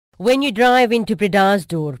When you drive into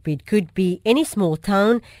Bredasdorp, it could be any small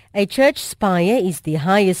town. A church spire is the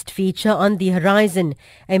highest feature on the horizon,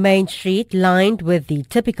 a main street lined with the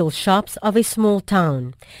typical shops of a small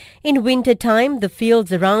town. In winter time, the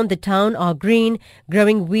fields around the town are green,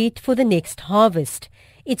 growing wheat for the next harvest.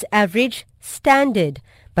 It's average, standard,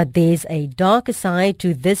 but there's a darker side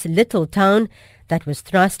to this little town that was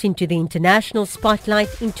thrust into the international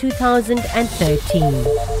spotlight in 2013.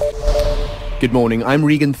 Good morning, I'm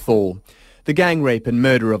Regan Thor. The gang rape and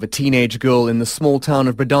murder of a teenage girl in the small town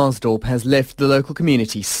of Bredasdorp has left the local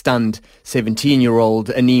community stunned. 17-year-old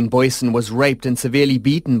Anine Boyson was raped and severely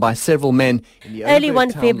beaten by several men in the Early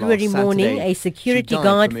one February morning, a security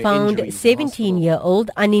guard found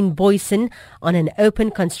 17-year-old Anine Boyson on an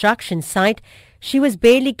open construction site. She was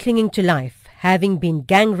barely clinging to life, having been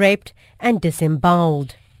gang raped and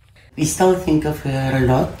disemboweled. We still think of her a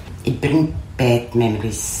lot. It brings bad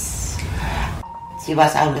memories. She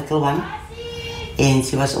was our little one, and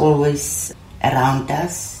she was always around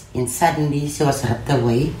us, and suddenly she was ripped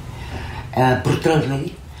away,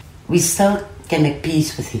 brutally. We still can make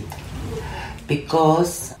peace with it,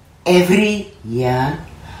 because every year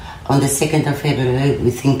on the 2nd of February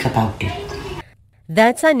we think about it.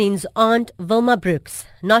 That's Anine's aunt, Wilma Brooks.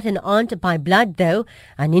 Not an aunt by blood, though.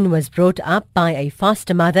 Anine was brought up by a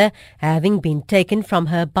foster mother, having been taken from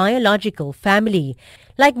her biological family.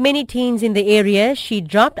 Like many teens in the area, she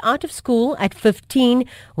dropped out of school at 15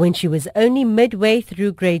 when she was only midway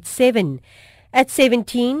through grade 7. At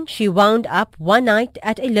 17, she wound up one night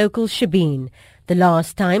at a local shebeen. The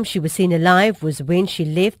last time she was seen alive was when she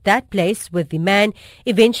left that place with the man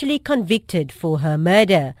eventually convicted for her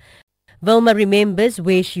murder. Wilma remembers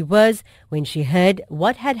where she was when she heard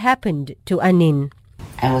what had happened to Anine.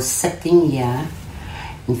 I was sitting here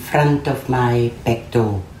in front of my back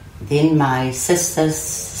door. Then my sister's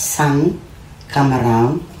son come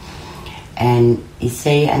around and he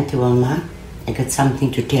say, Auntie Wilma, I got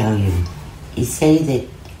something to tell you. He say that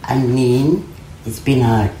Anine has been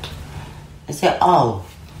hurt. I say, oh,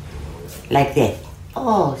 like that.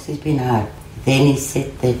 Oh, she's been hurt. Then he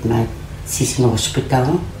said that she's in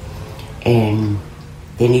hospital. And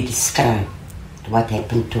then he described what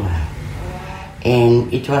happened to her.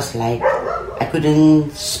 And it was like I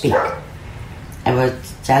couldn't speak. I was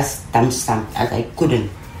just dumbstruck. I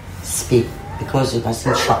couldn't speak because it was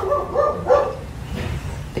in shock.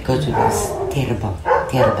 Because it was terrible,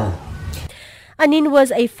 terrible. Anine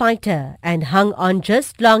was a fighter and hung on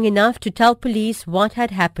just long enough to tell police what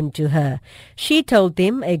had happened to her. She told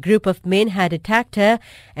them a group of men had attacked her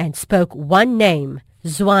and spoke one name,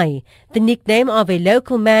 Zwei, the nickname of a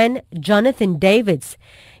local man, Jonathan Davids.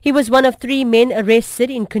 He was one of 3 men arrested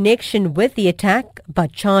in connection with the attack,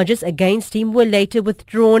 but charges against him were later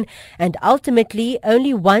withdrawn and ultimately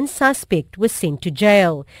only one suspect was sent to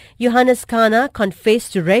jail. Johannes Kana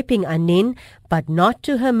confessed to raping Anine, but not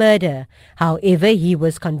to her murder. However, he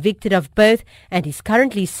was convicted of both and is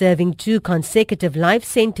currently serving 2 consecutive life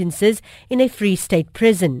sentences in a Free State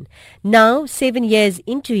prison. Now, 7 years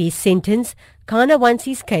into his sentence, Kana wants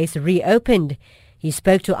his case reopened. He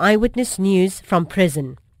spoke to Eyewitness News from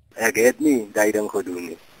prison. I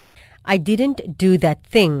didn't do that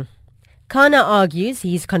thing. Kana argues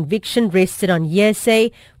his conviction rested on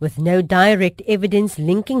hearsay with no direct evidence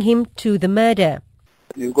linking him to the murder.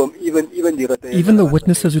 Even the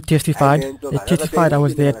witnesses who testified, they testified I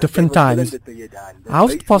was there at different times. How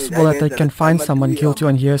is it possible that they can find someone guilty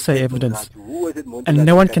on hearsay evidence? And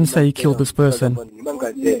no one can say he killed this person.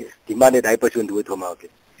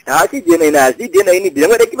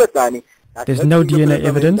 There's no DNA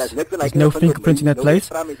evidence, there's no fingerprints in that place.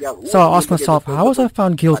 So I asked myself, how was I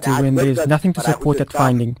found guilty when there's nothing to support that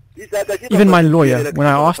finding? Even my lawyer, when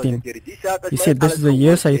I asked him, he said this is a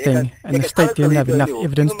hearsay thing and the state didn't have enough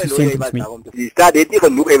evidence to sentence me.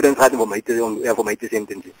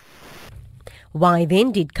 Why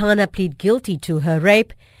then did Kana plead guilty to her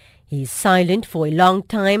rape? He is silent for a long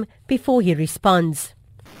time before he responds.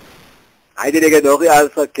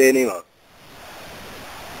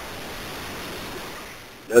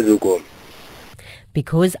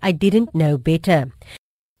 Because I didn't know better.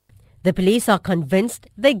 The police are convinced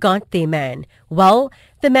they got their man. Well,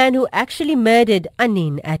 the man who actually murdered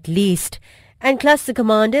Anine at least. And Cluster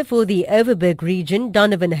Commander for the Overberg region,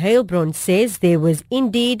 Donovan Heilbron, says there was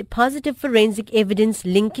indeed positive forensic evidence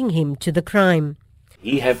linking him to the crime.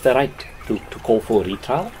 He have the right to call for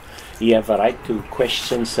retrial. He have a right to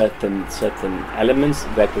question certain elements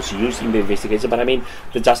that was used in the investigation. But I mean,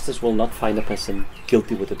 the justice will not find a person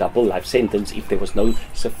guilty with a double life sentence if there was no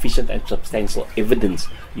sufficient and substantial evidence,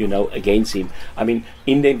 against him. I mean,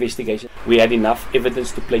 in the investigation, we had enough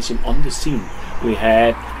evidence to place him on the scene. We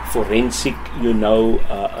had forensic,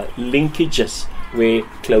 linkages where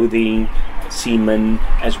clothing, semen,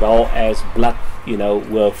 as well as blood,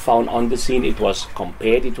 were found on the scene. It was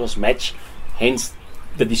compared, it was matched, hence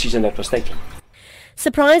the decision that was taken.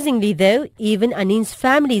 Surprisingly though, even Anin's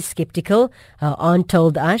family is skeptical. Her aunt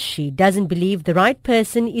told us she doesn't believe the right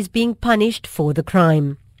person is being punished for the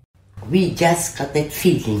crime. We just got that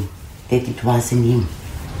feeling that it wasn't him.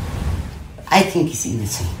 I think he's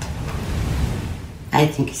innocent.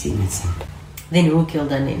 Then who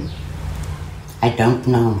killed Anin? I don't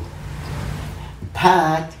know.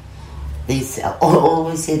 But there's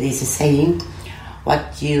always there's a saying,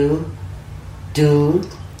 what you do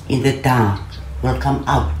in the dark will come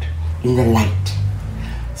out in the light.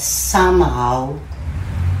 Somehow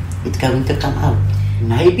it's going to come out.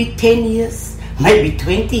 Maybe 10 years, maybe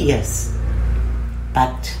 20 years,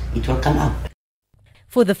 but it will come out.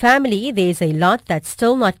 For the family, there's a lot that's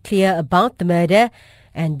still not clear about the murder,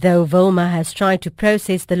 and though Wilma has tried to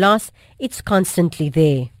process the loss, it's constantly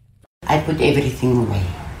there. I put everything away.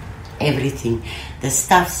 Everything. The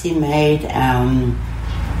stuff she made, I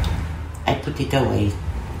put it away.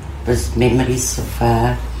 It was memories of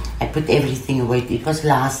her. I put everything away. It was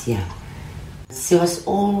last year. She was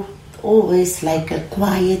always like a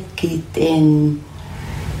quiet kid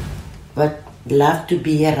but loved to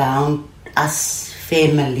be around us,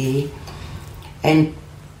 family, and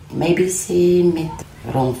maybe she met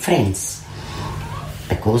wrong friends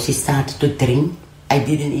because she started to drink. I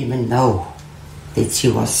didn't even know that she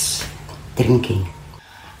was drinking.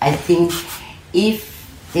 I think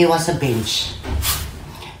if there was a bench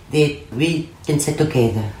that we can sit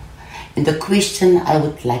together, and the question I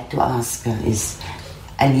would like to ask her is,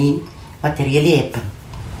 Anin, what really happened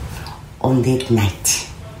on that night?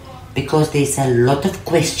 Because there's a lot of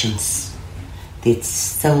questions that's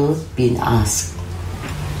still being asked.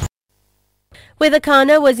 Whether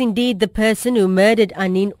Kana was indeed the person who murdered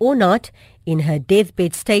Anin or not, in her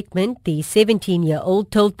deathbed statement, the 17-year-old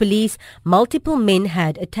told police multiple men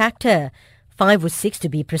had attacked her, 5 or 6 to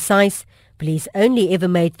be precise. Police only ever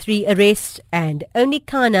made 3 arrests and only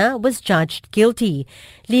Kana was judged guilty,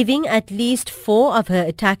 leaving at least 4 of her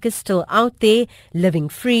attackers still out there, living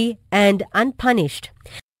free and unpunished.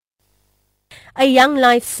 A young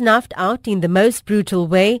life snuffed out in the most brutal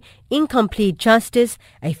way, incomplete justice,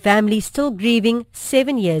 a family still grieving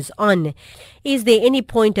 7 years on. Is there any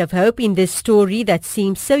point of hope in this story that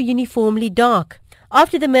seems so uniformly dark?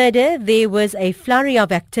 After the murder, there was a flurry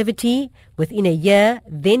of activity. Within a year,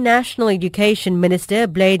 then National Education Minister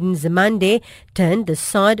Bladen Nzimande turned the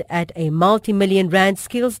sod at a multi-million rand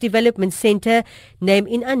skills development centre named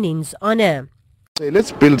in Anin's honour.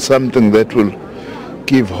 Let's build something that will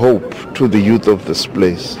give hope to the youth of this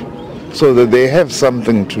place so that they have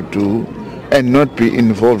something to do and not be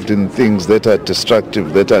involved in things that are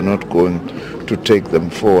destructive, that are not going to take them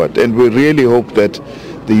forward. And we really hope that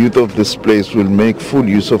the youth of this place will make full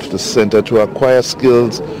use of the center to acquire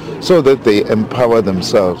skills so that they empower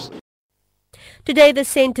themselves. Today the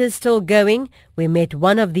centre is still going. We met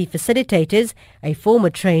one of the facilitators, a former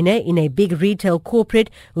trainer in a big retail corporate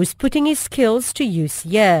who's putting his skills to use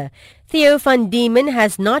here. Theo van Diemen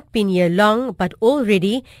has not been here long, but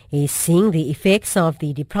already he's seeing the effects of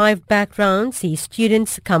the deprived backgrounds his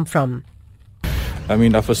students come from.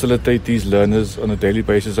 I facilitate these learners on a daily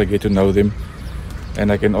basis. I get to know them,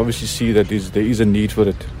 and I can obviously see that there is a need for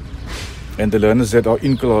it. And the learners that are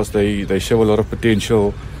in class, they show a lot of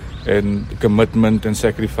potential and commitment and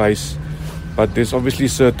sacrifice, but there's obviously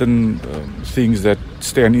certain things that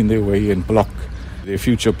stand in their way and block their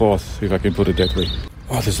future path, if I can put it that way.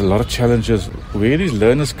 There's a lot of challenges. Where these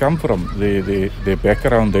learners come from, their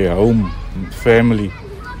background, their home, family.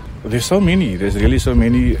 There's so many. There's really so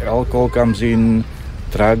many. Alcohol comes in,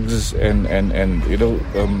 drugs, and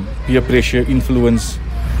peer pressure, influence.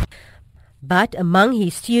 But among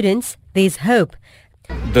his students, there's hope.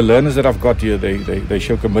 The learners that I've got here, they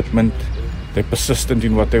show commitment. They're persistent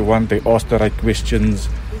in what they want. They ask the right questions.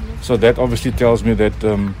 So that obviously tells me that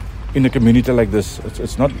in a community like this,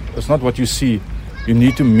 it's not what you see. You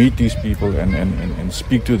need to meet these people and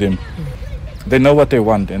speak to them. They know what they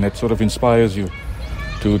want, and it sort of inspires you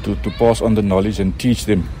to pass on the knowledge and teach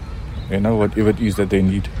them, whatever it is that they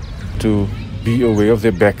need, to be aware of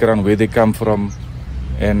their background, where they come from,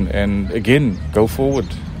 and again, go forward.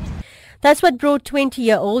 That's what brought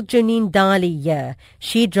 20-year-old Janine Dali here.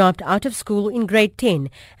 She dropped out of school in grade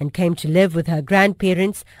 10 and came to live with her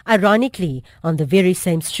grandparents, ironically, on the very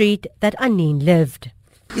same street that Anin lived.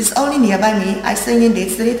 It's only nearby me. I stay in that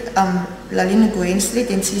street, Lalin Gwen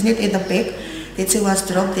Street, and she's not at the back. That she was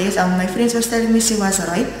dropped there. My friends was telling me she was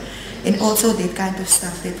right. and also that kind of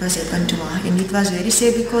stuff that was happened to her. And it was very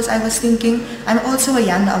sad because I was thinking, I'm also a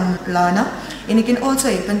young learner, and it can also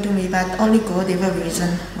happen to me, but only God have a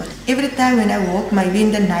reason. But every time when I walk, maybe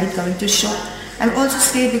in the night going to shop, I'm also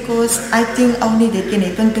scared because I think only that can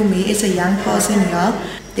happen to me as a young person here.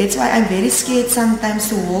 That's why I'm very scared sometimes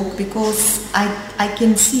to walk, because I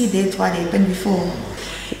can see that what happened before.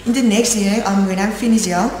 In the next year, when I'm finished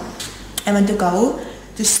here, I want to go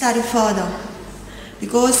to study further,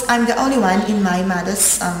 because I'm the only one in my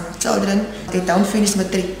mother's children that don't finish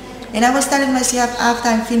matric. And I was telling myself, after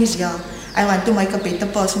I'm finished here, I want to make a better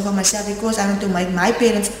person for myself, because I want to make my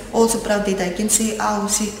parents also proud that I can say, oh,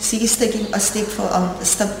 she is taking a step further.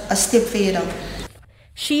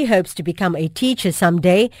 She hopes to become a teacher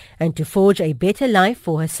someday and to forge a better life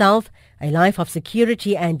for herself, a life of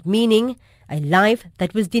security and meaning, a life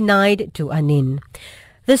that was denied to Anin.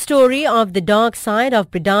 The story of the dark side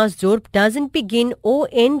of Bredasdorp doesn't begin or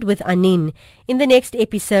end with Anin. In the next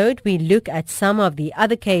episode, we look at some of the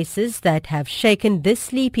other cases that have shaken this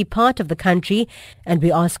sleepy part of the country, and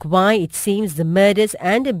we ask why it seems the murders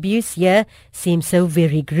and abuse here seem so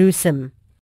very gruesome.